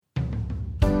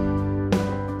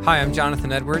Hi, I'm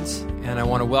Jonathan Edwards, and I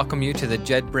want to welcome you to the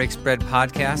Jed Breaks Bread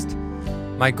podcast.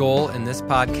 My goal in this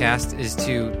podcast is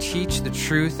to teach the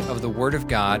truth of the Word of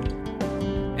God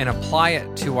and apply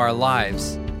it to our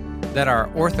lives, that our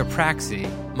orthopraxy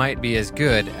might be as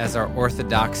good as our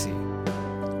orthodoxy.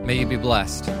 May you be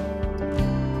blessed.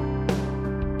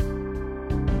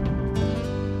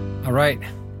 All right,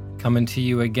 coming to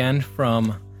you again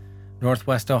from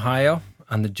Northwest Ohio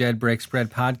on the Jed Breaks Bread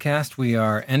podcast. We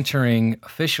are entering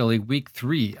officially week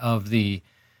 3 of the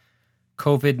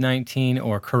COVID-19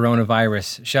 or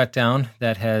coronavirus shutdown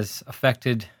that has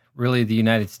affected really the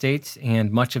United States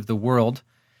and much of the world.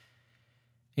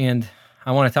 And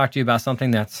I want to talk to you about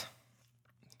something that's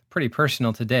pretty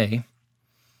personal today.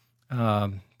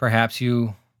 Perhaps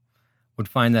you would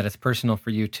find that it's personal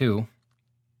for you too.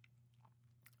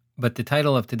 But the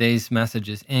title of today's message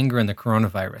is Anger and the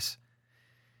Coronavirus.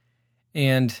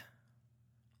 And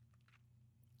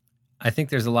I think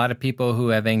there's a lot of people who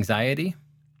have anxiety.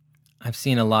 I've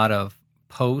seen a lot of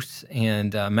posts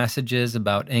and messages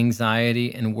about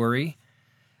anxiety and worry.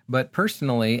 But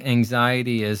personally,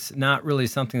 anxiety is not really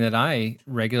something that I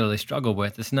regularly struggle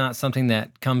with. It's not something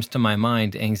that comes to my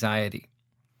mind, anxiety.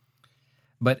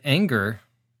 But anger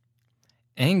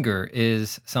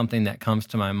is something that comes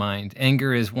to my mind.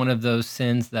 Anger is one of those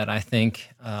sins that I think,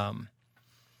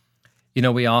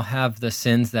 we all have the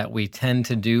sins that we tend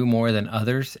to do more than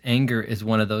others. Anger is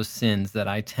one of those sins that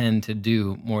I tend to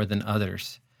do more than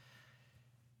others.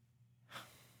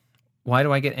 Why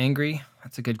do I get angry?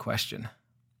 That's a good question.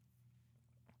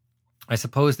 I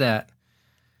suppose that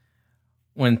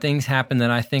when things happen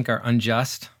that I think are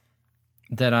unjust,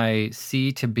 that I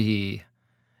see to be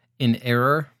in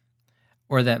error,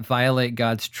 or that violate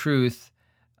God's truth,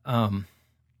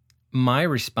 my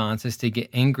response is to get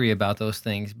angry about those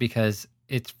things because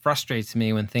it frustrates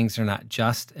me when things are not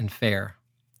just and fair.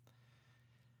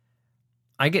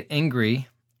 I get angry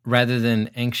rather than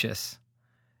anxious.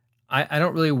 I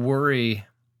don't really worry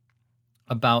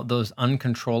about those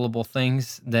uncontrollable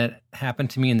things that happen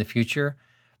to me in the future,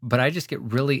 but I just get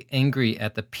really angry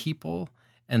at the people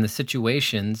and the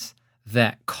situations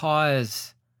that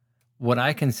cause what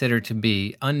I consider to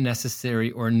be unnecessary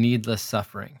or needless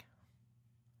suffering.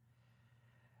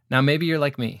 Now, maybe you're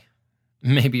like me.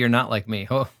 Maybe you're not like me.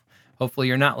 Hopefully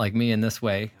you're not like me in this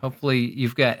way. Hopefully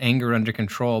you've got anger under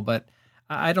control, but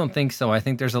I don't think so. I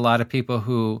think there's a lot of people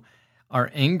who are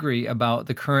angry about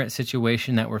the current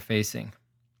situation that we're facing.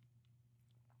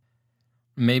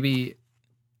 Maybe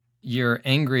you're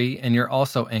angry and you're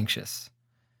also anxious.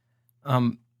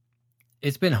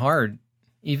 It's been hard,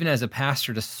 even as a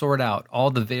pastor, to sort out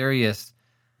all the various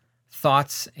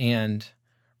thoughts and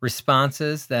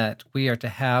responses that we are to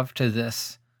have to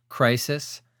this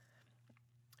crisis.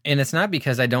 And it's not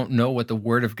because I don't know what the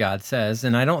Word of God says,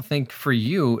 and I don't think for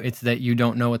you it's that you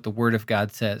don't know what the Word of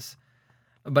God says.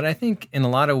 But I think in a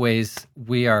lot of ways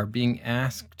we are being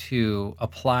asked to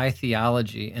apply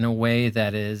theology in a way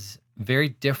that is very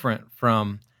different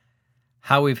from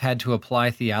how we've had to apply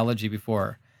theology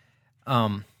before.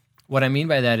 What I mean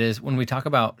by that is when we talk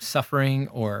about suffering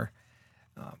or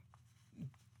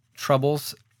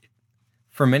troubles,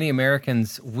 for many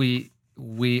Americans,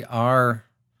 we are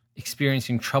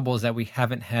experiencing troubles that we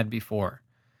haven't had before.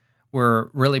 We're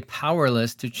really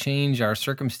powerless to change our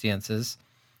circumstances,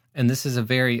 and this is a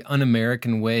very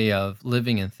un-American way of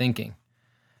living and thinking.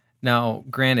 Now,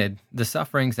 granted, the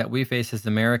sufferings that we face as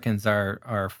Americans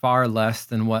are far less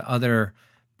than what other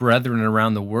brethren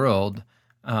around the world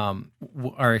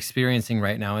are experiencing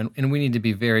right now, and we need to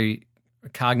be very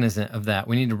cognizant of that.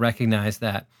 We need to recognize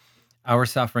that our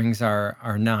sufferings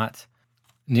are not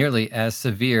nearly as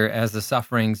severe as the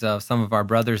sufferings of some of our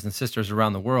brothers and sisters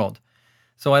around the world.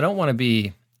 So I don't want to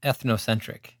be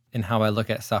ethnocentric in how I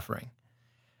look at suffering.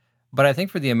 But I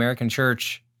think for the American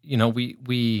church,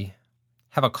 we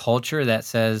have a culture that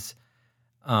says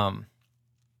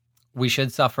we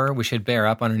should suffer, we should bear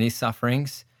up underneath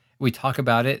sufferings. We talk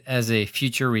about it as a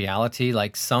future reality,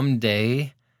 like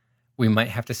someday we might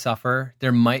have to suffer.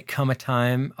 There might come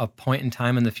a point in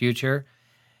time in the future.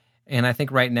 And I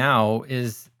think right now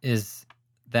is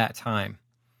that time.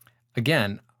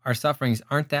 Again, our sufferings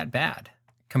aren't that bad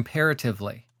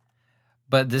comparatively,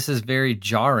 but this is very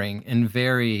jarring and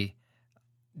very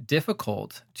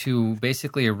difficult to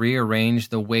basically rearrange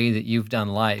the way that you've done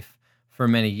life for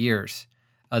many years.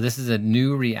 This is a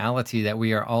new reality that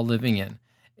we are all living in,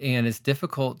 and it's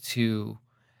difficult to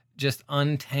just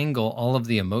untangle all of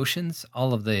the emotions,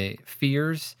 all of the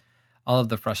fears, all of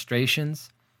the frustrations.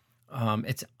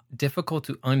 It's difficult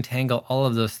to untangle all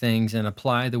of those things and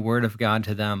apply the Word of God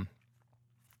to them.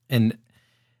 And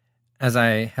as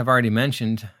I have already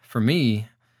mentioned, for me,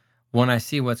 when I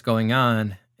see what's going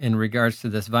on in regards to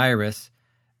this virus,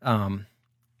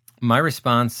 my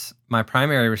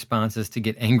primary response is to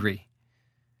get angry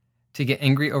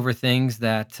over things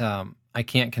that I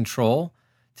can't control,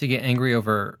 to get angry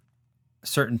over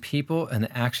certain people and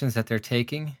the actions that they're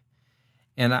taking.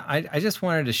 And I just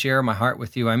wanted to share my heart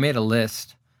with you. I made a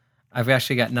list. I've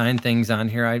actually got 9 things on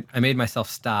here. I made myself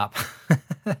stop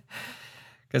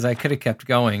because I could have kept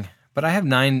going. But I have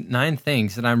nine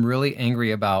things that I'm really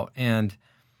angry about. And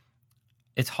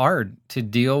it's hard to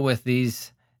deal with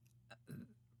these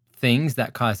things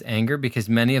that cause anger because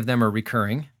many of them are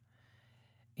recurring.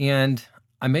 And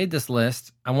I made this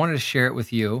list. I wanted to share it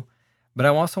with you, but I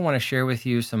also want to share with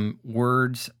you some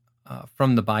words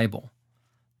from the Bible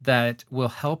that will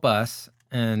help us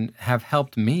and have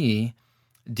helped me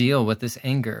deal with this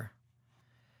anger.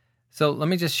 So let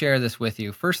me just share this with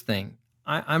you. First thing,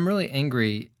 I'm really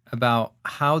angry about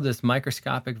how this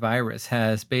microscopic virus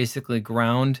has basically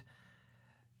ground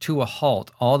to a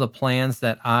halt all the plans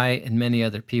that I and many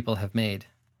other people have made.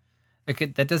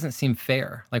 That doesn't seem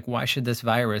fair. Like, why should this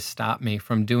virus stop me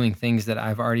from doing things that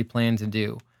I've already planned to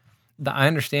do? I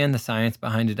understand the science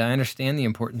behind it. I understand the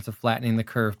importance of flattening the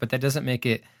curve, but that doesn't make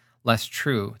it less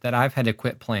true that I've had to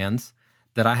quit plans,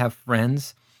 that I have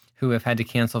friends who have had to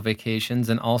cancel vacations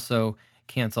and also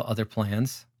cancel other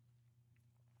plans.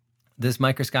 This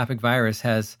microscopic virus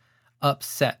has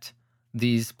upset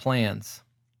these plans.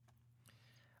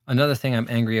 Another thing I'm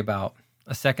angry about,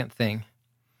 a second thing,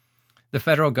 the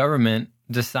federal government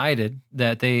decided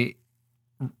that they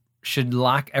should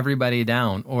lock everybody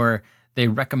down, or they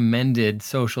recommended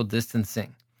social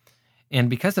distancing. And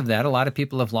because of that, a lot of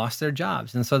people have lost their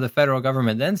jobs. And so the federal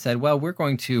government then said, well, we're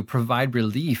going to provide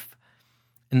relief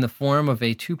in the form of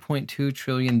a $2.2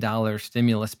 trillion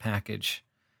stimulus package.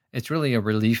 It's really a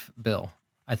relief bill.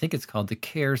 I think it's called the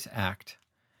CARES Act.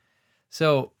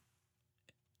 So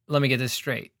let me get this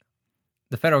straight.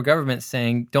 The federal government's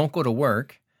saying, don't go to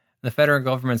work. The federal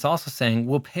government's also saying,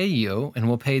 we'll pay you and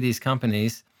we'll pay these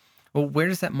companies. Well, where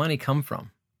does that money come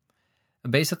from?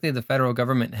 Basically, the federal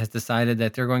government has decided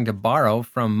that they're going to borrow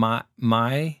from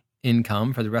my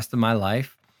income for the rest of my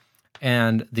life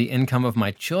and the income of my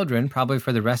children, probably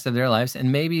for the rest of their lives,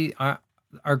 and maybe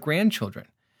our grandchildren.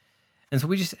 And so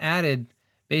we just added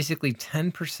basically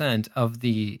 10% of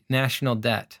the national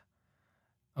debt.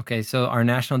 Okay, so our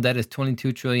national debt is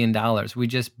 $22 trillion. We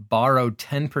just borrowed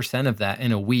 10% of that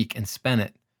in a week and spent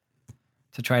it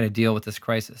to try to deal with this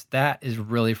crisis. That is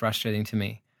really frustrating to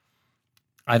me.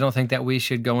 I don't think that we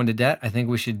should go into debt. I think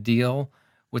we should deal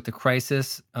with the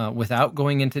crisis without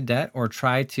going into debt, or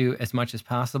try to as much as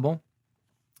possible.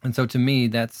 And so to me,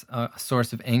 that's a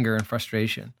source of anger and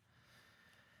frustration.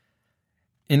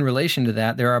 In relation to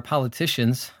that, there are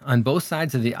politicians on both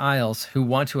sides of the aisles who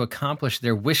want to accomplish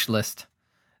their wish list,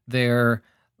 their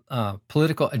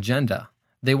political agenda.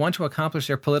 They want to accomplish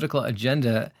their political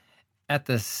agenda at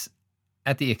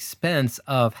the expense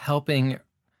of helping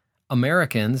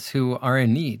Americans who are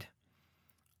in need.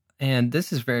 And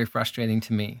this is very frustrating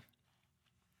to me.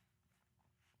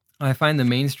 I find the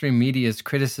mainstream media's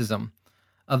criticism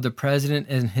of the president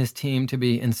and his team to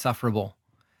be insufferable.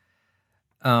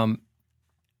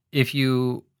 If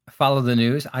you follow the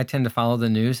news, I tend to follow the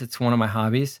news. It's one of my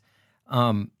hobbies.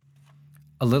 A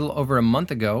little over a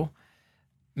month ago,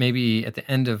 maybe at the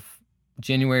end of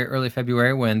January, early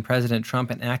February, when President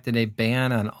Trump enacted a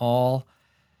ban on all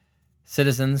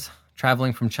citizens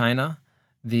traveling from China,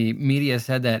 the media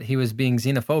said that he was being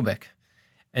xenophobic.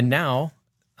 And now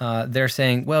they're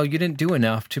saying, well, you didn't do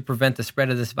enough to prevent the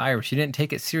spread of this virus. You didn't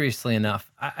take it seriously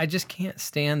enough. I just can't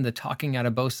stand the talking out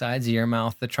of both sides of your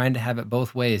mouth, the trying to have it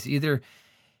both ways. Either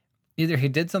he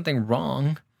did something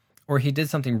wrong or he did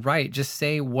something right. Just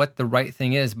say what the right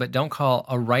thing is, but don't call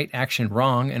a right action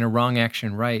wrong and a wrong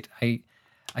action right.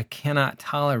 I cannot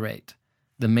tolerate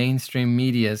the mainstream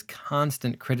media's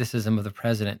constant criticism of the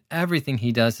president. Everything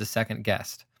he does is second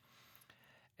guessed.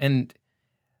 And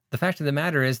the fact of the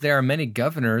matter is, there are many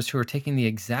governors who are taking the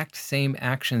exact same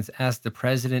actions as the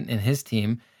president and his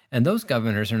team, and those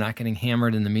governors are not getting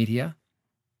hammered in the media.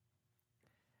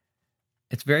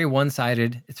 It's very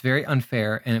one-sided, it's very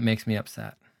unfair, and it makes me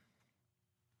upset.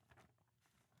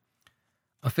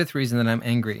 A fifth reason that I'm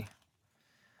angry.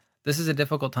 This is a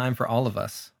difficult time for all of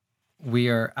us. We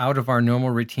are out of our normal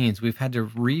routines. We've had to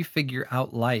refigure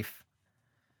out life.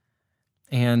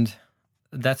 And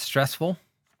that's stressful.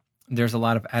 There's a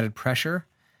lot of added pressure.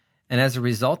 And as a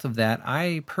result of that,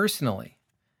 I personally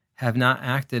have not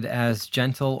acted as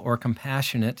gentle or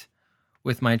compassionate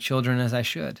with my children as I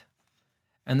should.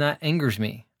 And that angers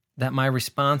me, that my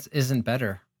response isn't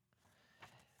better.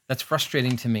 That's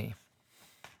frustrating to me.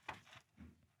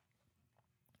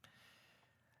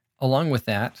 Along with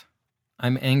that,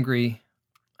 I'm angry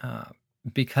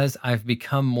because I've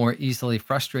become more easily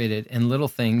frustrated, and little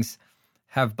things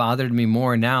have bothered me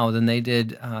more now than they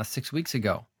did 6 weeks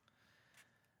ago.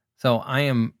 So I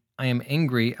am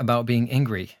angry about being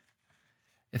angry,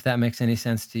 if that makes any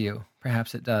sense to you.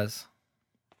 Perhaps it does.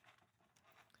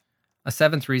 A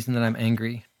seventh reason that I'm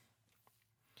angry.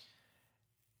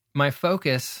 My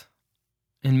focus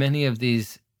in many of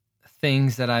these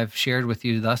things that I've shared with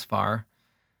you thus far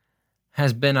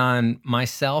has been on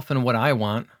myself and what I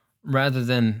want, rather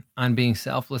than on being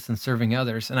selfless and serving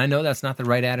others. And I know that's not the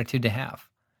right attitude to have.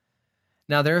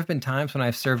 Now, there have been times when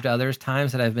I've served others,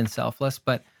 times that I've been selfless,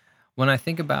 but when I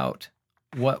think about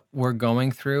what we're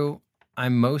going through,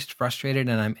 I'm most frustrated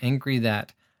and I'm angry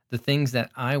that the things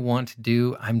that I want to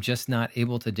do, I'm just not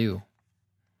able to do.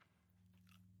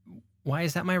 Why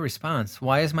is that my response?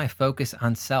 Why is my focus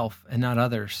on self and not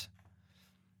others?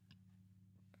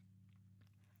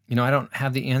 I don't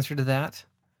have the answer to that.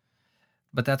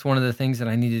 But that's one of the things that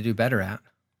I need to do better at.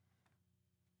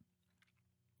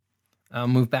 I'll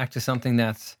move back to something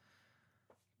that's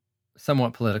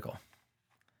somewhat political.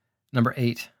 Number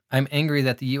 8, I'm angry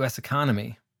that the U.S.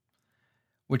 economy,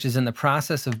 which is in the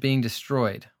process of being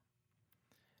destroyed,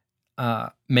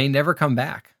 may never come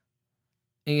back.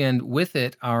 And with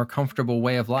it, our comfortable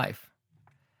way of life.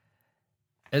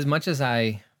 As much as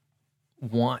I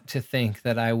want to think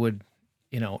that I would,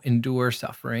 endure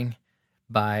suffering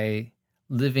by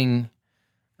living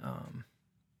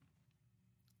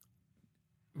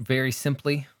very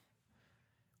simply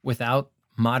without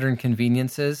modern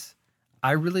conveniences,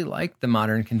 I really like the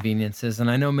modern conveniences,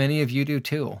 and I know many of you do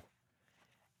too.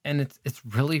 And it's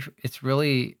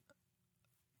really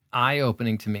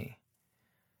eye-opening to me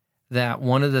that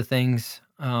one of the things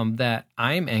that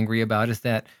I'm angry about is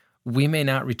that we may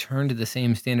not return to the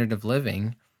same standard of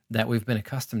living that we've been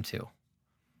accustomed to.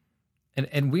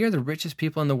 And we are the richest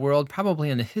people in the world, probably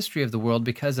in the history of the world,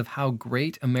 because of how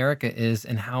great America is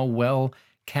and how well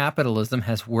capitalism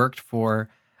has worked for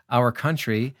our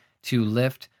country to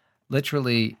lift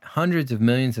literally hundreds of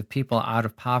millions of people out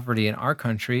of poverty in our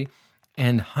country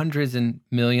and hundreds and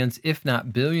millions, if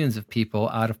not billions of people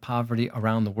out of poverty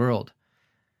around the world.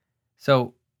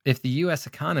 So if the U.S.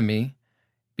 economy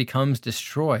becomes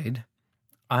destroyed,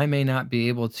 I may not be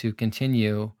able to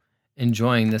continue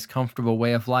enjoying this comfortable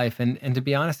way of life. And to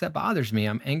be honest, that bothers me.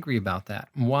 I'm angry about that.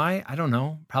 Why? I don't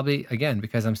know. Probably, again,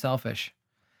 because I'm selfish.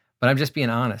 But I'm just being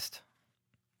honest.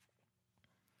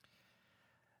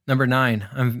 Number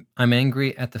 9, I'm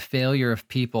angry at the failure of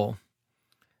people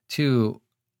to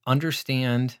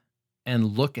understand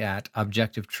and look at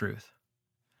objective truth.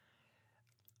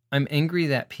 I'm angry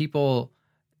that people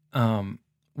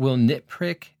will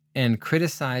nitpick and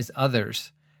criticize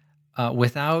others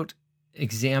without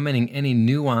examining any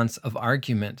nuance of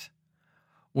argument,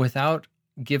 without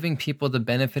giving people the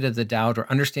benefit of the doubt or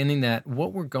understanding that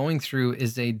what we're going through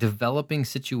is a developing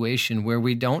situation where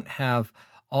we don't have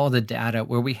all the data,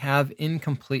 where we have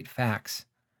incomplete facts.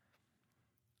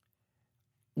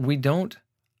 We don't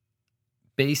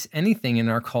base anything in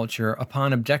our culture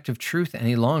upon objective truth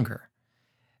any longer.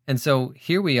 And so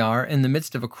here we are in the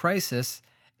midst of a crisis,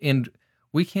 and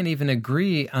we can't even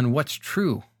agree on what's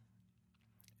true.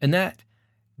 And that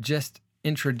just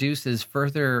introduces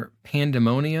further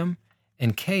pandemonium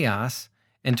and chaos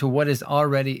into what is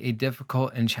already a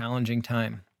difficult and challenging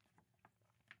time.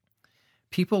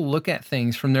 People look at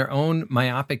things from their own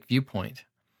myopic viewpoint.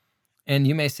 And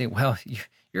you may say, well,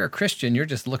 you're a Christian. You're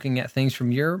just looking at things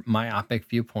from your myopic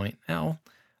viewpoint. Now,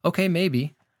 okay,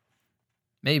 maybe.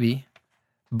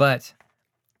 But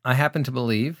I happen to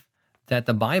believe that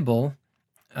the Bible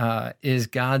is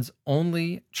God's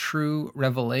only true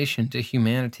revelation to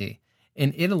humanity.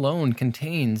 And it alone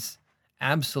contains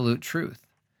absolute truth.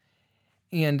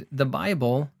 And the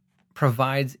Bible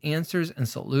provides answers and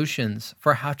solutions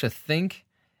for how to think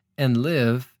and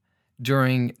live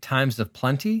during times of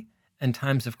plenty and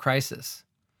times of crisis.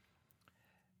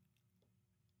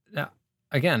 Now,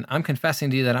 again, I'm confessing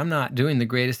to you that I'm not doing the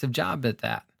greatest of job at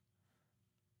that.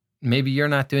 Maybe you're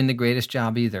not doing the greatest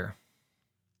job either.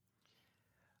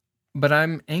 But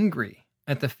I'm angry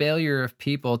at the failure of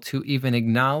people to even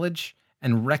acknowledge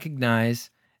and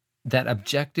recognize that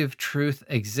objective truth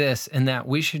exists and that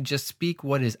we should just speak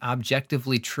what is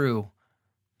objectively true.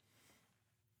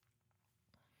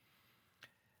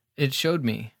 It showed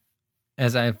me,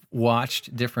 as I've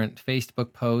watched different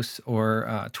Facebook posts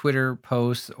or Twitter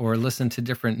posts or listened to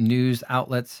different news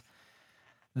outlets,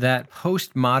 that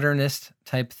postmodernist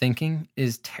type thinking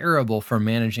is terrible for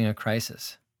managing a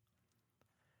crisis.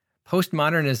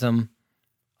 Postmodernism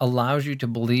allows you to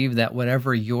believe that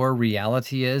whatever your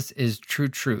reality is true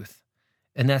truth.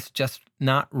 And that's just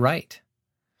not right.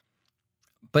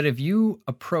 But if you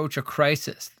approach a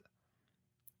crisis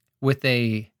with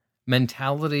a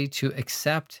mentality to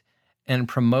accept and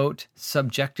promote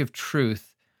subjective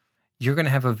truth, you're going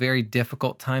to have a very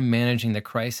difficult time managing the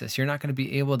crisis. You're not going to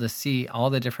be able to see all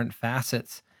the different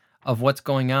facets of what's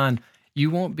going on.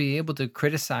 You won't be able to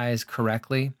criticize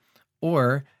correctly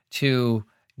or to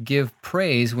give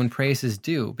praise when praise is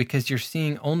due, because you're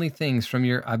seeing only things from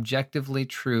your objectively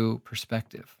true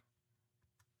perspective.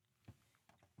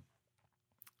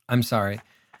 I'm sorry,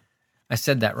 I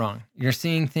said that wrong. You're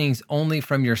seeing things only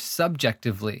from your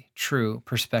subjectively true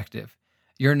perspective.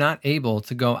 You're not able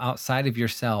to go outside of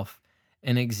yourself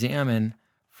and examine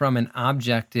from an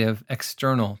objective,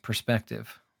 external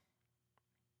perspective.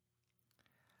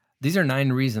 These are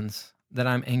 9 reasons that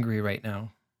I'm angry right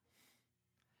now.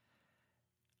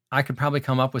 I could probably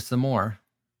come up with some more,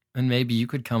 and maybe you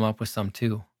could come up with some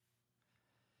too.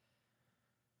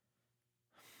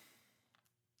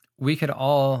 We could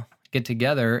all get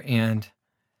together and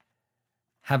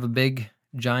have a big,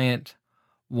 giant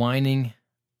whining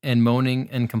and moaning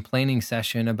and complaining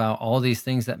session about all these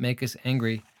things that make us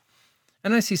angry.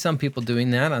 And I see some people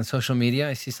doing that on social media.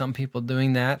 I see some people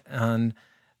doing that on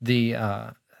the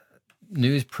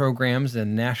news programs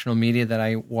and national media that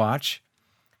I watch.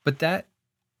 But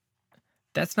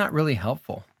that's not really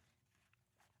helpful.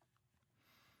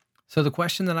 So the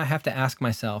question that I have to ask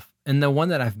myself, and the one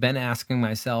that I've been asking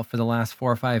myself for the last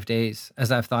 4 or 5 days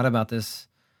as I've thought about this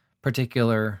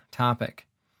particular topic,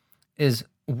 is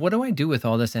what do I do with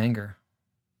all this anger?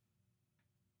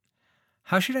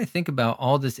 How should I think about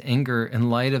all this anger in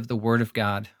light of the Word of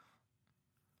God?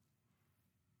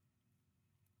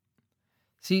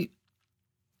 See,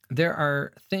 there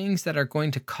are things that are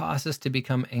going to cause us to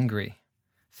become angry.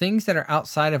 Things that are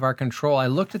outside of our control. I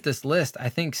looked at this list. I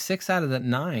think 6 out of the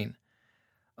 9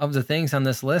 of the things on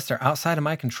this list are outside of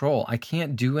my control. I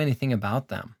can't do anything about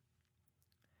them.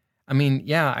 I mean,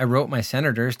 yeah, I wrote my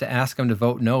senators to ask them to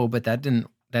vote no, but that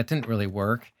didn't really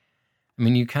work. I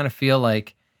mean, you kind of feel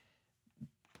like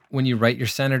when you write your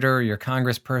senator or your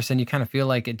congressperson, you kind of feel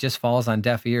like it just falls on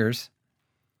deaf ears.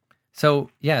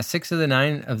 So yeah, 6 of the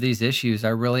 9 of these issues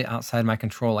are really outside my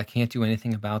control. I can't do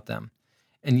anything about them.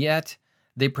 And yet,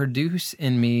 they produce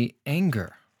in me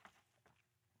anger.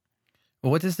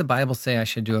 Well, what does the Bible say I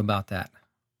should do about that?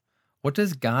 What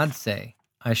does God say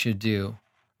I should do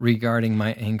regarding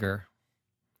my anger?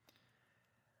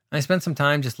 I spent some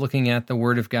time just looking at the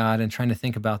Word of God and trying to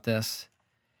think about this.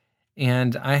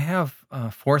 And I have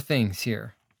 4 things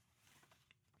here.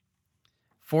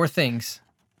 4 things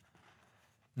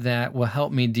that will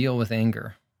help me deal with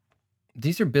anger.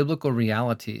 These are biblical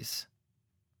realities.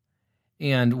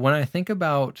 And when I think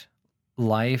about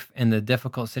life and the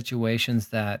difficult situations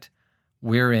that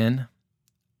we're in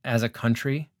as a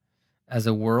country, as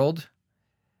a world,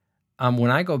 when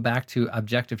I go back to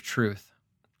objective truth,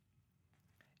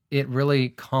 it really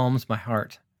calms my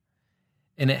heart.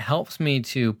 And it helps me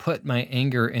to put my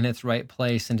anger in its right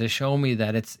place and to show me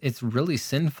that it's really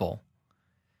sinful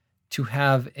to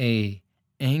have a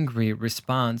angry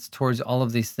response towards all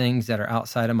of these things that are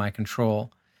outside of my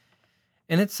control.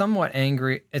 And it's somewhat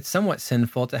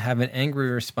sinful to have an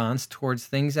angry response towards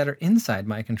things that are inside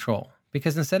my control.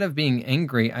 Because instead of being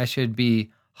angry, I should be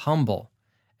humble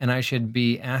and I should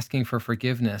be asking for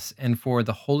forgiveness and for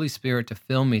the Holy Spirit to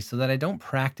fill me so that I don't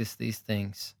practice these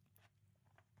things.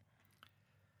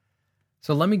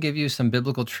 So let me give you some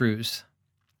biblical truths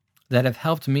that have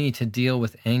helped me to deal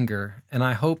with anger, and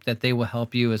I hope that they will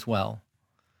help you as well.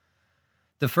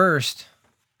 The first,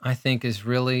 I think, is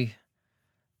really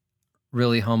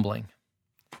humbling.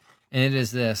 And it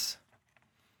is this,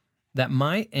 that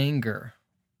my anger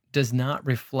does not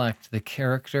reflect the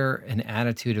character and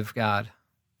attitude of God.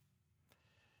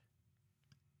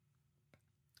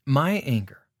 My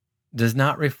anger does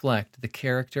not reflect the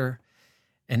character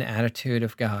and attitude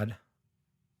of God.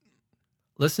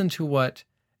 Listen to what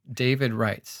David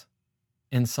writes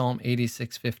in Psalm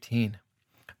 86:15.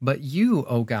 But you,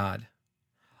 O God,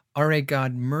 are a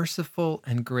God merciful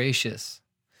and gracious,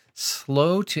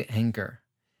 slow to anger,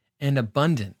 and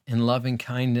abundant in loving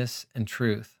kindness and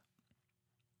truth.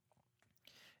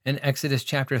 In Exodus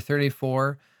chapter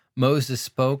 34, Moses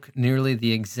spoke nearly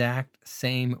the exact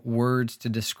same words to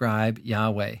describe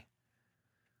Yahweh.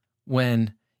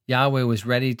 When Yahweh was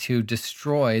ready to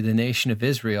destroy the nation of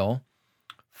Israel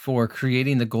for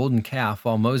creating the golden calf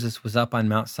while Moses was up on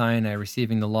Mount Sinai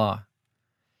receiving the law.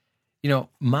 You know,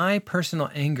 my personal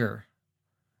anger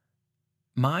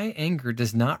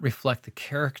does not reflect the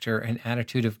character and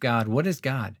attitude of God. What is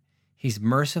God? He's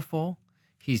merciful,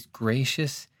 he's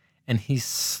gracious, and he's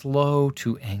slow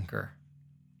to anger.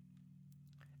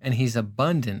 And he's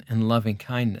abundant in loving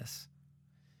kindness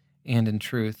and in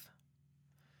truth.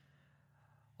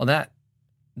 Well,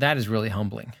 that is really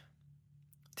humbling,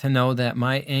 to know that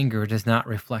my anger does not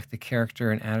reflect the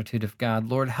character and attitude of God.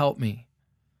 Lord, help me.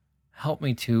 Help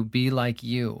me to be like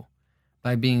you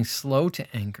by being slow to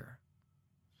anger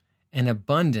and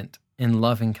abundant in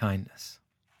loving kindness.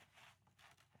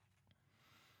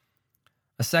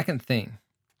 A second thing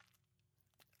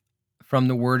from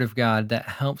the Word of God that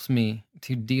helps me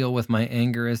to deal with my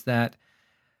anger is that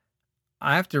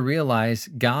I have to realize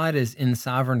God is in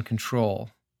sovereign control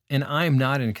and I'm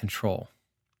not in control.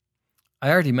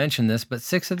 I already mentioned this, but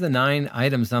 6 of the 9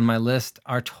 items on my list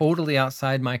are totally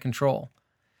outside my control.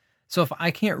 So if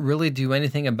I can't really do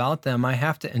anything about them, I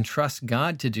have to entrust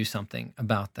God to do something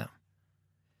about them.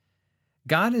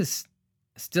 God is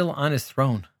still on his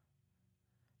throne.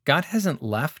 God hasn't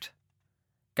left.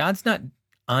 God's not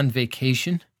on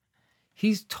vacation.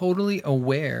 He's totally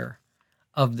aware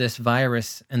of this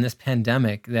virus and this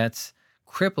pandemic that's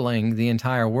crippling the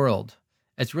entire world.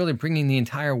 It's really bringing the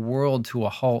entire world to a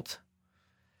halt.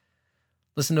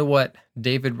 Listen to what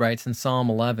David writes in Psalm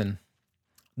 11.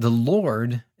 The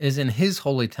Lord is in his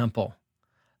holy temple.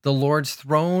 The Lord's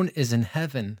throne is in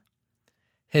heaven.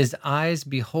 His eyes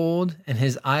behold, and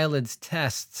his eyelids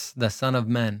tests the Son of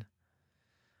Men.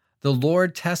 The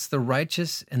Lord tests the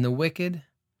righteous and the wicked,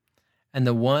 and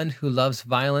the one who loves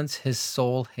violence his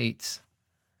soul hates.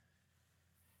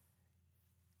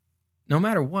 No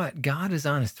matter what, God is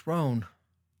on his throne.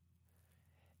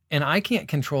 And I can't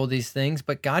control these things,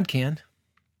 but God can.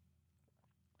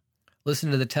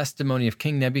 Listen to the testimony of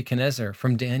King Nebuchadnezzar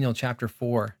from Daniel chapter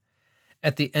 4.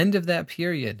 At the end of that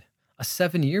period, a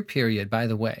 7-year period, by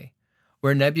the way,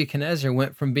 where Nebuchadnezzar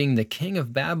went from being the king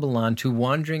of Babylon to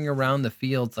wandering around the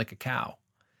fields like a cow.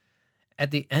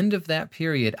 At the end of that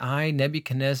period, I,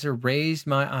 Nebuchadnezzar, raised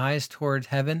my eyes toward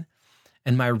heaven,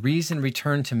 and my reason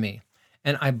returned to me,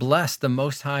 and I blessed the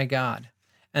Most High God,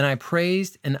 and I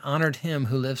praised and honored him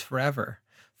who lives forever.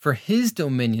 For his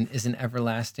dominion is an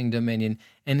everlasting dominion,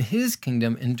 and his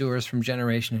kingdom endures from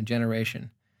generation to generation.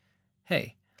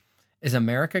 Hey, is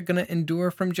America going to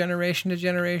endure from generation to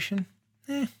generation?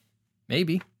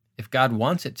 Maybe, if God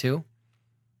wants it to.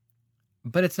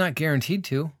 But it's not guaranteed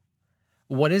to.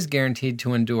 What is guaranteed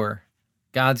to endure?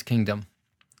 God's kingdom.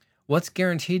 What's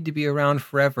guaranteed to be around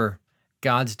forever?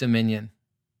 God's dominion.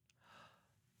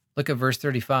 Look at verse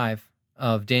 35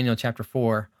 of Daniel chapter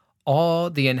 4. All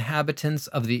the inhabitants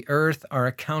of the earth are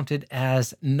accounted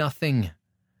as nothing,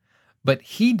 but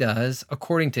he does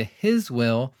according to his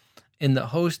will in the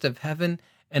host of heaven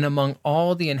and among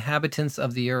all the inhabitants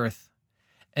of the earth.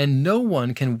 And no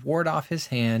one can ward off his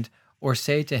hand or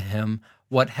say to him,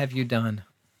 "What have you done?"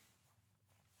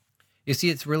 You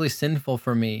see, it's really sinful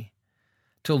for me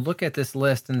to look at this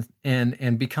list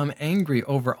and become angry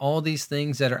over all these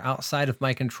things that are outside of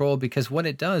my control, because what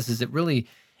it does is it really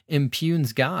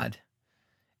impugns God.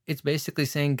 It's basically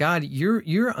saying, God,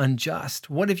 you're unjust.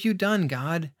 What have you done,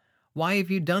 God? Why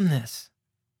have you done this?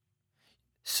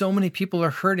 So many people are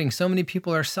hurting. So many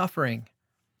people are suffering.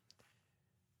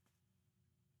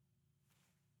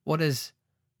 What does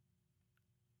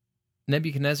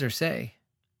Nebuchadnezzar say?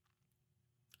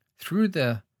 Through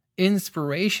the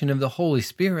inspiration of the Holy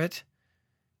Spirit,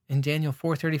 in Daniel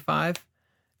 4:35,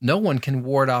 no one can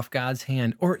ward off God's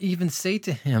hand or even say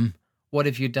to him, "What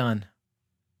have you done?"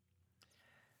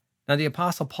 Now, the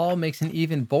Apostle Paul makes an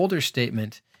even bolder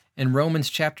statement in Romans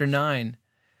chapter 9,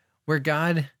 where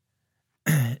God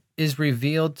is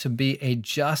revealed to be a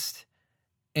just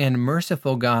and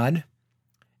merciful God,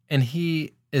 and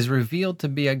he is revealed to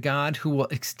be a God who will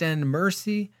extend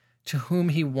mercy to whom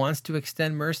he wants to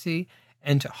extend mercy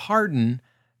and to harden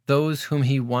those whom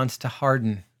he wants to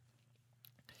harden.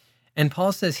 And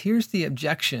Paul says, here's the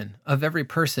objection of every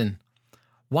person.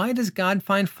 Why does God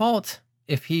find fault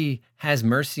if he has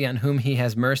mercy on whom he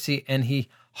has mercy and he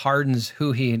hardens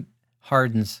who he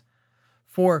hardens?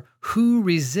 For who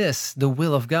resists the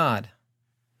will of God?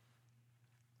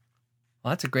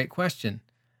 Well, that's a great question.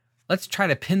 Let's try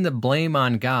to pin the blame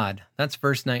on God. That's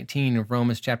verse 19 of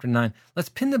Romans chapter 9. Let's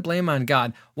pin the blame on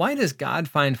God. Why does God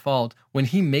find fault when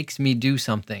he makes me do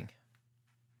something?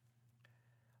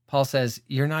 Paul says,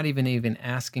 you're not even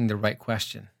asking the right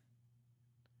question.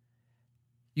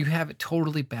 You have it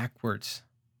totally backwards.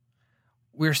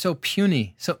 We're so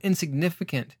puny, so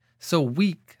insignificant, so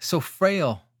weak, so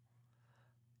frail.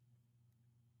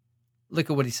 Look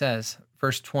at what he says,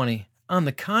 verse 20. On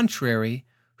the contrary,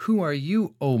 who are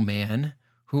you, O man,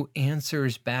 who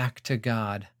answers back to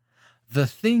God? The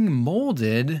thing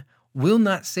molded will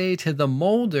not say to the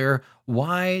molder,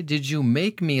 "Why did you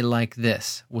make me like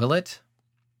this?" will it?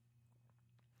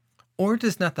 Or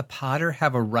does not the potter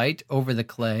have a right over the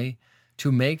clay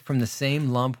to make from the same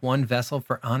lump one vessel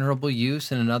for honorable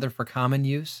use and another for common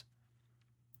use?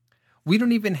 We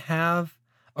don't even have,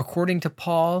 according to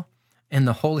Paul and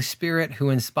the Holy Spirit who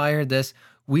inspired this,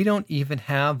 we don't even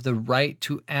have the right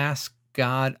to ask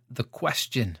God the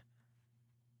question,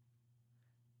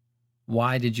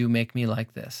 why did you make me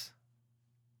like this?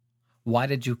 Why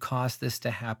did you cause this to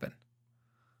happen?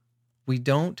 We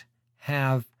don't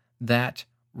have that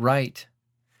right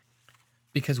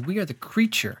because we are the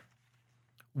creature.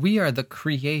 We are the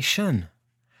creation.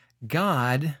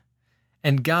 God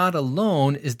and God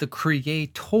alone is the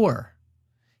creator.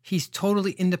 He's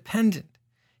totally independent.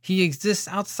 He exists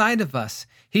outside of us.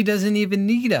 He doesn't even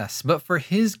need us, but for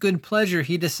his good pleasure,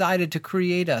 he decided to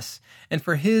create us. And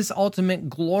for his ultimate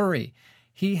glory,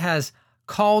 he has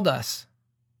called us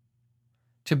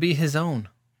to be his own.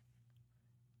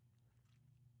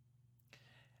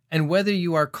 And whether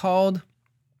you are called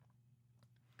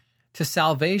to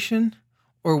salvation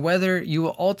or whether you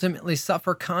will ultimately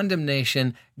suffer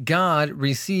condemnation, God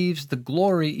receives the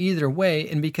glory either way.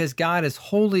 And because God is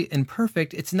holy and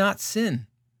perfect, it's not sin.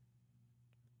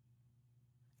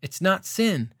 It's not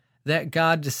sin that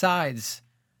God decides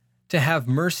to have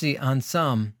mercy on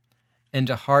some and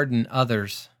to harden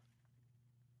others.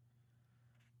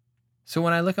 So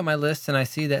when I look at my list and I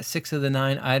see that 6 of the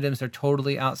 9 items are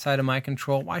totally outside of my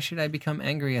control, why should I become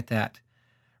angry at that?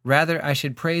 Rather, I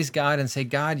should praise God and say,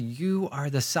 God, you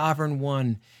are the sovereign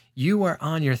one. You are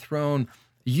on your throne.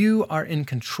 You are in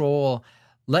control.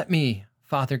 Let me,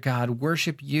 Father God,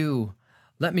 worship you.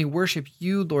 Let me worship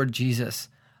you, Lord Jesus.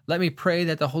 Let me pray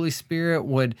that the Holy Spirit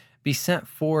would be sent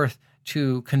forth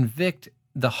to convict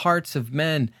the hearts of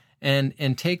men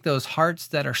and take those hearts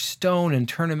that are stone and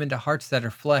turn them into hearts that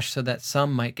are flesh so that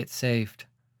some might get saved.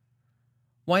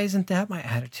 Why isn't that my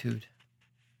attitude?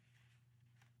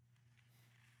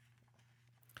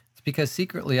 It's because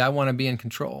secretly I want to be in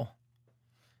control.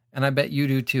 And I bet you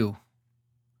do too.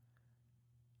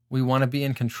 We want to be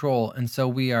in control, and so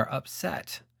we are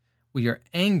upset. We are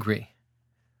angry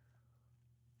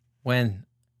when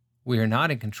we are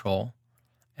not in control,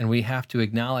 and we have to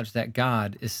acknowledge that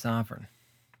God is sovereign.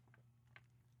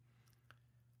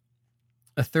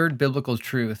 A third biblical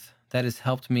truth that has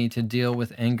helped me to deal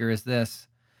with anger is this: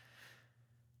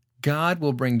 God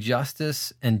will bring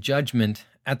justice and judgment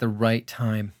at the right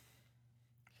time.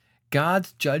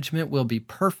 God's judgment will be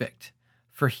perfect,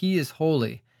 for he is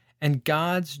holy, and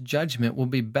God's judgment will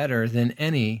be better than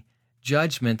any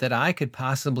judgment that I could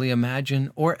possibly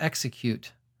imagine or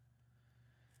execute.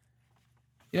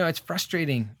 You know, it's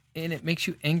frustrating and it makes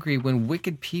you angry when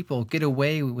wicked people get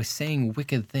away with saying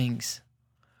wicked things.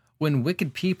 When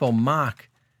wicked people mock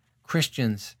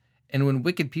Christians and when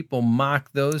wicked people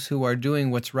mock those who are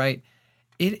doing what's right,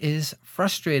 it is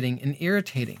frustrating and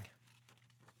irritating.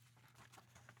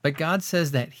 But God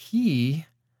says that he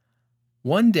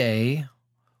one day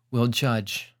will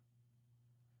judge.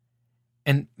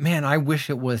 And man, I wish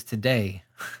it was today.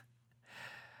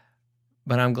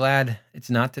 But I'm glad it's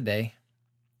not today.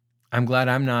 I'm glad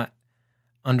I'm not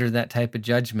under that type of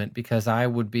judgment, because I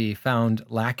would be found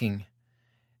lacking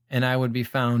and I would be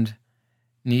found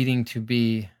needing to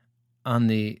be on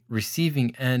the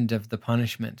receiving end of the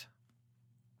punishment.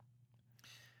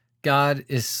 God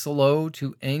is slow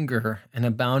to anger and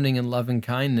abounding in loving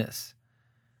kindness.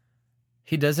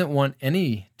 He doesn't want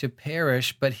any to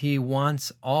perish, but he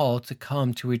wants all to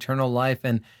come to eternal life.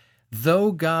 And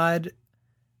though God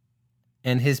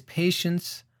and his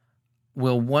patience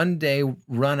will one day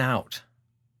run out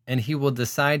and he will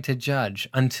decide to judge,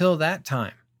 until that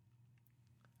time,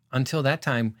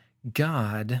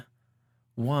 God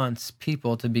wants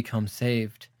people to become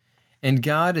saved. And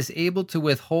God is able to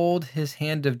withhold his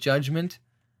hand of judgment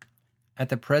at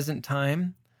the present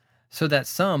time so that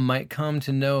some might come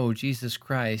to know Jesus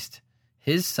Christ,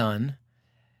 his Son,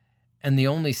 and the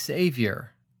only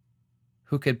Savior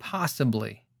who could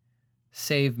possibly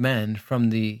save men from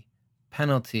the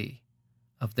penalty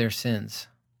of their sins.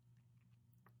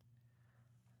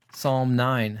 Psalm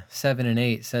 9, 7 and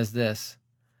 8 says this: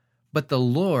 "But the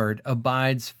Lord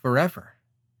abides forever.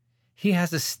 He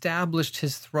has established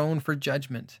his throne for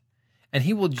judgment, and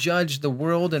he will judge the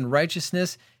world in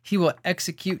righteousness. He will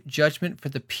execute judgment for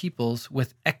the peoples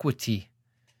with equity."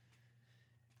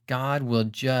 God will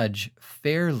judge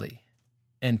fairly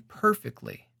and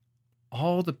perfectly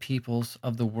all the peoples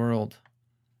of the world.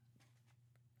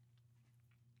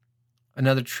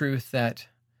 Another truth that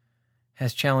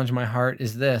has challenged my heart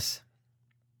is this,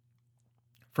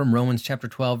 from Romans chapter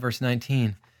 12, verse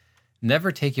 19.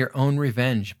 Never take your own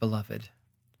revenge, beloved,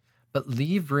 but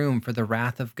leave room for the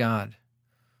wrath of God.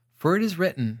 For it is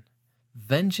written,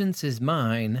 'Vengeance is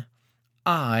mine,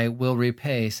 I will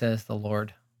repay,' says the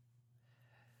Lord."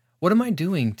 What am I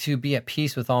doing to be at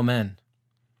peace with all men?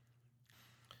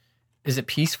 Is it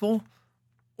peaceful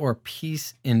or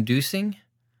peace-inducing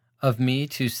of me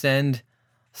to send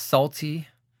salty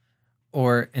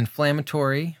or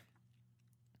inflammatory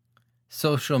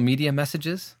social media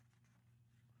messages?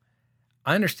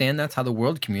 I understand that's how the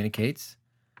world communicates,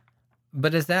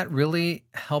 but is that really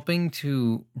helping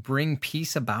to bring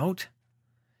peace about?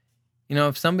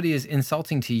 If somebody is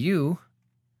insulting to you,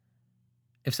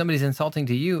 is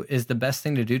the best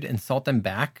thing to do to insult them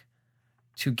back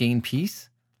to gain peace?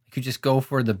 You could just go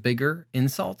for the bigger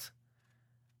insult.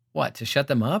 What, to shut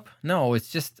them up? No,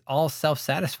 it's just all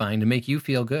self-satisfying to make you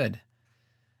feel good.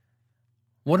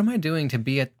 What am I doing to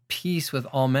be at peace with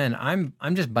all men? I'm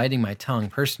just biting my tongue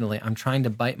personally. I'm trying to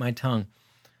bite my tongue.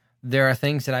 There are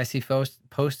things that I see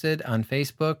posted on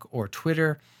Facebook or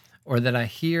Twitter or that I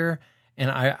hear,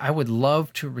 and I would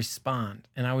love to respond.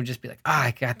 And I would just be like,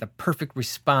 I got the perfect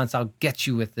response. I'll get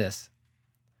you with this.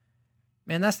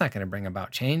 Man, that's not going to bring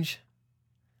about change.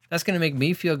 That's going to make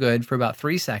me feel good for about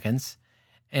 3 seconds,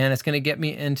 and it's going to get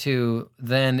me into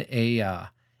then a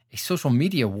social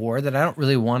media war that I don't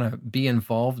really want to be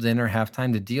involved in or have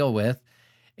time to deal with.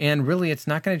 And really, it's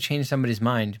not going to change somebody's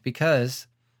mind because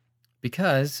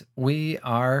we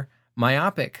are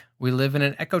myopic. We live in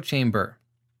an echo chamber.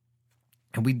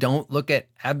 And we don't look at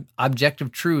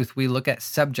objective truth. We look at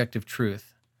subjective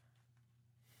truth.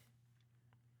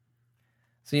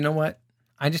 So you know what?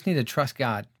 I just need to trust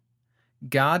God.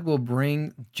 God will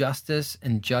bring justice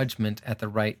and judgment at the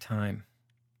right time.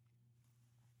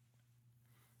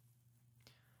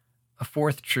 A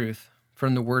fourth truth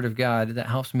from the Word of God that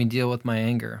helps me deal with my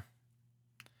anger.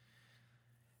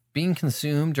 Being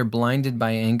consumed or blinded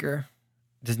by anger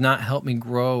does not help me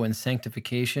grow in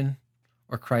sanctification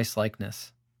or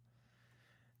Christ-likeness.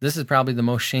 This is probably the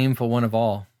most shameful one of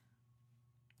all.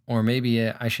 Or maybe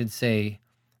I should say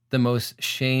the most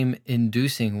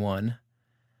shame-inducing one,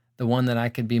 the one that I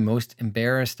could be most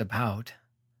embarrassed about,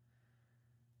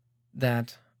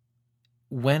 that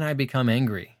when I become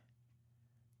angry,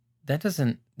 that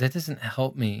doesn't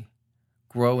help me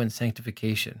grow in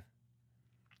sanctification.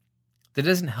 That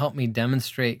doesn't help me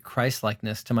demonstrate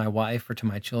Christ-likeness to my wife or to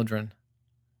my children.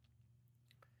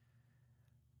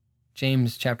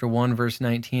 James chapter 1, verse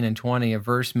 19 and 20, a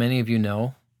verse many of you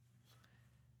know,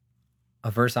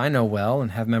 a verse I know well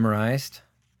and have memorized.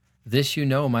 "This you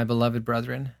know, my beloved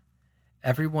brethren,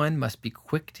 everyone must be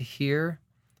quick to hear,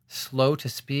 slow to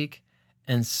speak,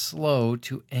 and slow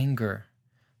to anger.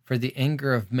 For the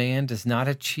anger of man does not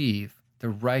achieve the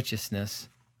righteousness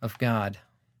of God."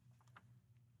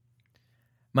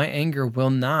 My anger will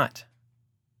not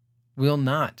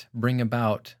bring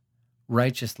about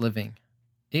righteous living.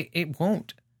 It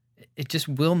won't. It just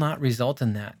will not result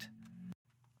in that.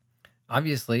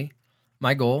 Obviously,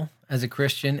 my goal as a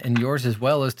Christian, and yours as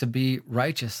well, is to be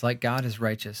righteous like God is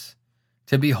righteous,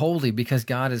 to be holy because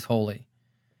God is holy.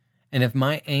 And if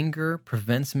my anger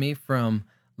prevents me from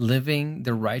living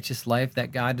the righteous life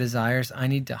that God desires, I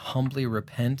need to humbly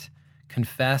repent,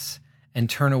 confess, and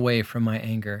turn away from my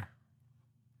anger.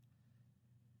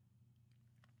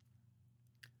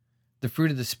 The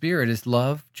fruit of the Spirit is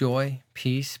love, joy,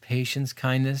 peace, patience,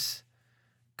 kindness,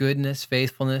 goodness,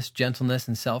 faithfulness, gentleness,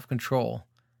 and self-control.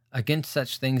 Against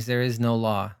such things there is no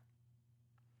law.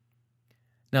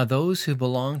 Now those who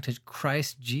belong to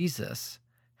Christ Jesus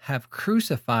have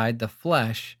crucified the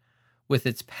flesh with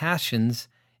its passions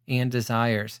and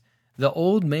desires. The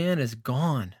old man is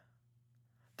gone.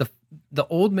 The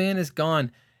old man is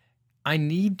gone. I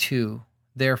need to,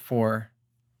 therefore,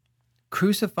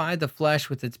 crucify the flesh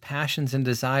with its passions and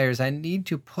desires. I need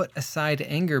to put aside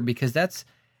anger because that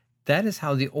is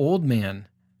how the old man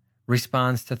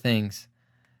responds to things.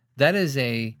 That is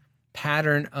a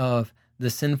pattern of the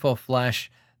sinful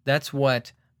flesh. That's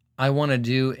what I want to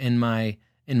do in my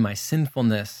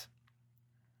sinfulness.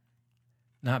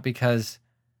 Not because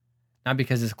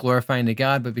it's glorifying to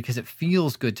God, but because it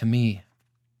feels good to me.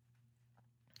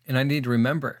 And I need to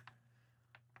remember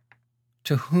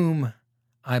to whom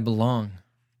I belong.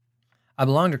 I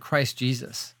belong to Christ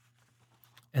Jesus.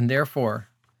 And therefore,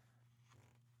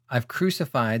 I've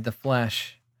crucified the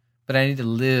flesh, but I need to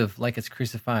live like it's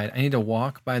crucified. I need to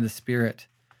walk by the Spirit,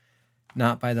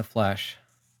 not by the flesh.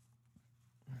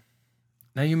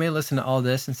 Now you may listen to all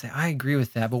this and say, I agree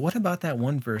with that, but what about that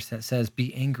one verse that says,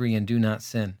 "Be angry and do not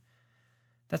sin"?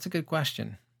 That's a good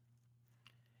question.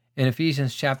 In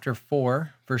Ephesians chapter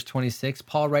 4, verse 26,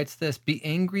 Paul writes this, "Be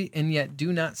angry and yet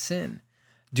do not sin.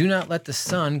 Do not let the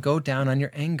sun go down on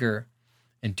your anger,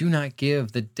 and do not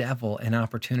give the devil an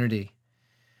opportunity."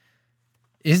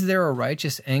 Is there a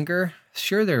righteous anger?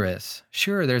 Sure there is.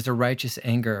 Sure, there's a righteous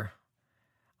anger.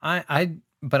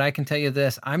 But I can tell you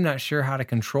this, I'm not sure how to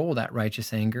control that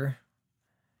righteous anger.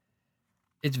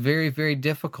 It's very, very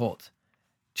difficult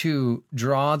to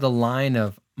draw the line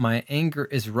of my anger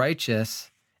is righteous,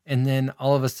 and then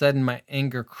all of a sudden my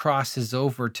anger crosses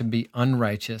over to be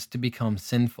unrighteous, to become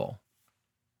sinful.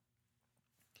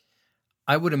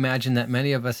 I would imagine that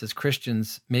many of us as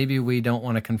Christians, maybe we don't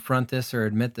want to confront this or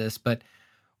admit this, but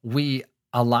we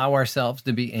allow ourselves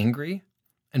to be angry.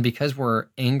 And because we're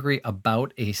angry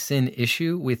about a sin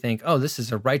issue, we think, oh, this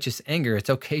is a righteous anger. It's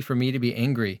okay for me to be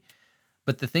angry.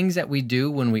 But the things that we do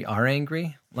when we are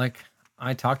angry, like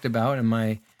I talked about in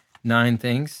my 9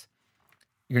 things,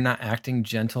 you're not acting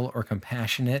gentle or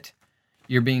compassionate.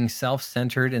 You're being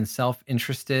self-centered and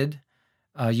self-interested.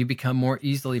 You become more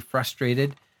easily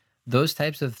frustrated. Those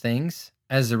types of things,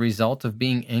 as a result of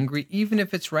being angry, even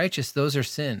if it's righteous, those are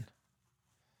sin.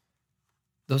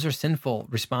 Those are sinful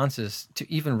responses to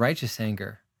even righteous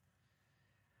anger.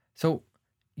 So,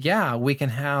 yeah, we can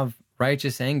have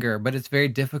righteous anger, but it's very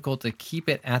difficult to keep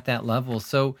it at that level.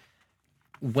 So,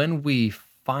 when we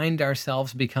find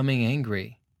ourselves becoming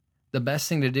angry, the best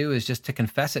thing to do is just to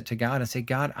confess it to God and say,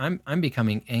 God, I'm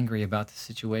becoming angry about the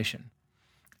situation.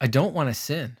 I don't want to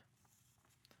sin.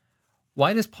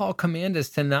 Why does Paul command us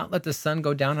to not let the sun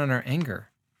go down on our anger?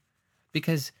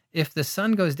 Because if the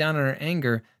sun goes down on our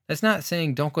anger, that's not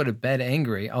saying don't go to bed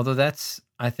angry, although that's,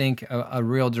 I think, a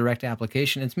real direct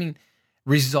application. It's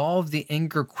resolve the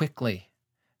anger quickly.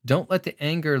 Don't let the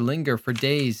anger linger for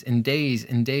days and days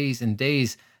and days and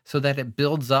days so that it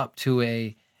builds up to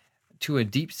a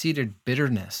deep-seated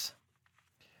bitterness.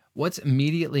 What's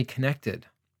immediately connected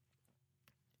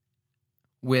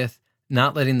with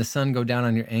not letting the sun go down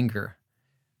on your anger?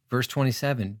 Verse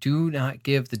 27, do not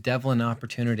give the devil an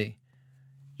opportunity.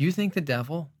 You think the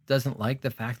devil doesn't like the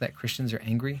fact that Christians are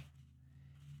angry?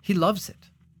 He loves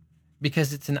it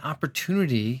because it's an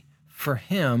opportunity for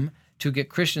him to get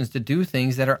Christians to do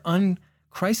things that are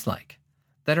un-Christ-like,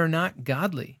 that are not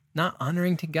godly, not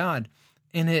honoring to God,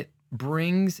 and it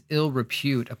brings ill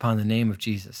repute upon the name of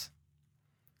Jesus.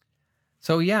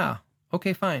 So yeah,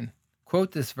 okay, fine.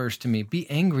 Quote this verse to me, be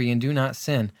angry and do not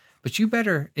sin. But you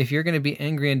better, if you're going to be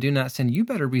angry and do not sin, you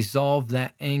better resolve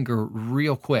that anger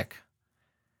real quick.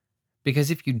 Because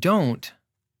if you don't,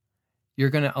 you're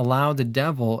going to allow the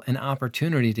devil an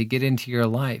opportunity to get into your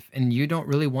life, and you don't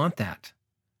really want that.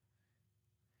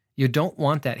 You don't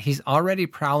want that. He's already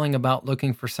prowling about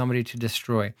looking for somebody to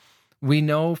destroy. We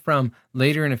know from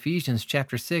later in Ephesians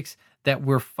chapter 6 that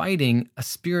we're fighting a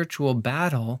spiritual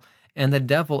battle, and the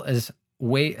devil is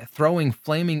throwing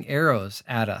flaming arrows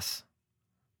at us.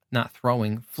 Not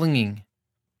throwing, flinging,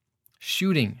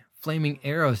 shooting flaming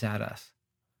arrows at us.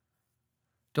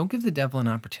 Don't give the devil an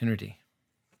opportunity.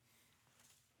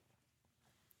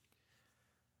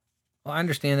 Well, I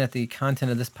understand that the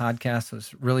content of this podcast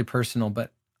was really personal,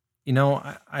 but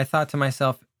I thought to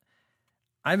myself,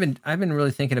 I've been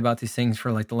really thinking about these things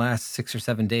for like the last 6 or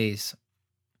 7 days.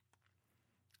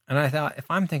 And I thought,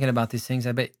 if I'm thinking about these things,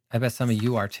 I bet some of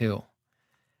you are too.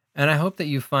 And I hope that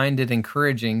you find it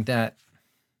encouraging that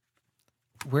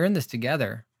we're in this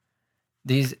together.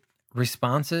 These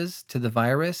responses to the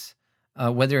virus,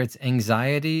 whether it's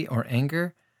anxiety or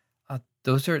anger,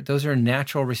 those are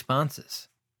natural responses.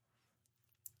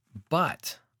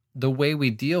 But the way we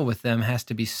deal with them has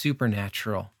to be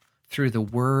supernatural through the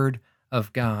Word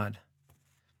of God.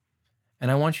 And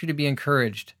I want you to be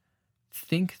encouraged.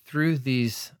 Think through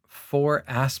these 4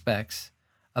 aspects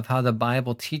of how the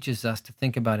Bible teaches us to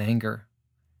think about anger,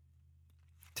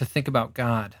 to think about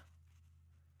God.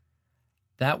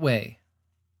 That way,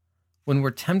 when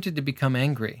we're tempted to become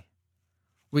angry,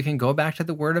 we can go back to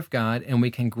the Word of God and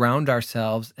we can ground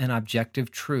ourselves in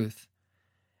objective truth.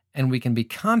 And we can be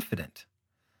confident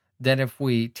that if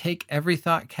we take every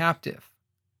thought captive,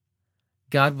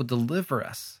 God will deliver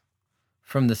us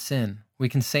from the sin. We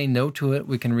can say no to it.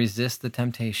 We can resist the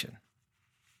temptation.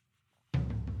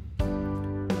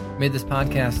 May this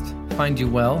podcast find you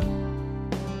well.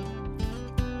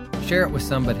 Share it with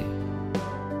somebody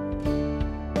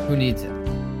who needs it.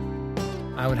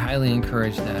 I would highly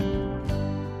encourage that.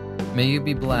 May you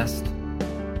be blessed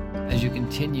as you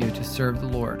continue to serve the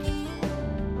Lord.